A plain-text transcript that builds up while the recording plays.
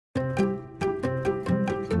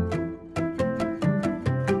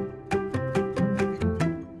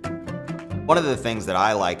One of the things that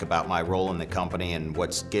I like about my role in the company and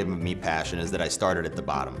what's given me passion is that I started at the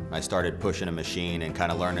bottom. I started pushing a machine and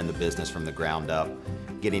kind of learning the business from the ground up,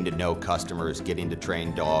 getting to know customers, getting to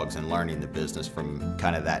train dogs, and learning the business from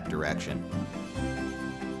kind of that direction.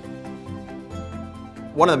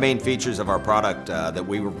 One of the main features of our product that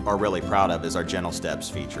we are really proud of is our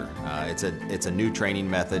GentleSteps feature. It's a new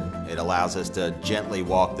training method. It allows us to gently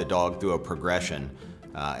walk the dog through a progression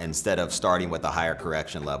instead of starting with a higher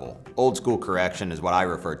correction level. Old school correction is what I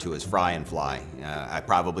refer to as fry and fly. I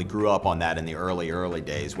probably grew up on that in the early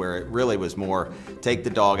days, where it really was more take the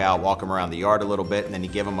dog out, walk him around the yard a little bit, and then you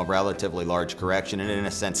give him a relatively large correction, and in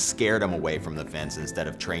a sense scared him away from the fence instead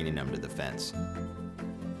of training him to the fence.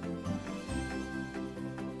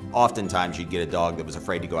 Oftentimes you'd get a dog that was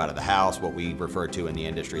afraid to go out of the house, what we refer to in the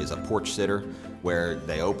industry as a porch sitter, where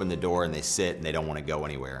they open the door and they sit and they don't want to go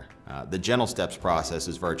anywhere. The GentleSteps process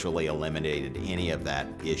has virtually eliminated any of that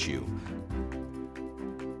issue.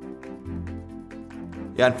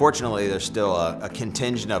 Yeah, unfortunately, there's still a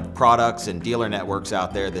contingent of products and dealer networks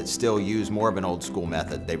out there that still use more of an old school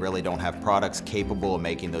method. They really don't have products capable of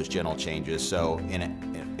making those gentle changes. So in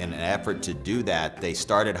an effort to do that, they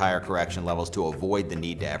started higher correction levels to avoid the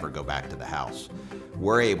need to ever go back to the house.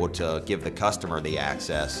 We're able to give the customer the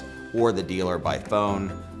access, or the dealer by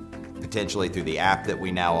phone, potentially through the app that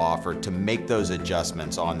we now offer, to make those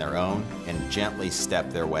adjustments on their own and gently step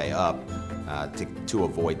their way up to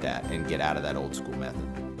avoid that and get out of that old school method.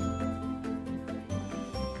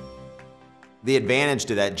 The advantage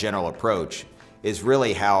to that general approach is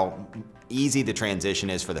really how easy the transition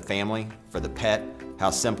is for the family, for the pet, how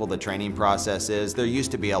simple the training process is. There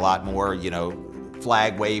used to be a lot more,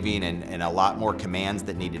 flag waving and a lot more commands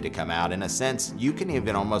that needed to come out. In a sense, you can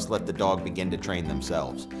even almost let the dog begin to train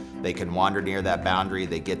themselves. They can wander near that boundary,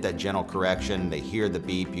 they get that gentle correction, they hear the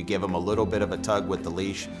beep, you give them a little bit of a tug with the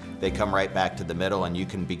leash, they come right back to the middle, and you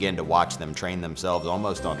can begin to watch them train themselves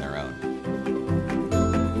almost on their own.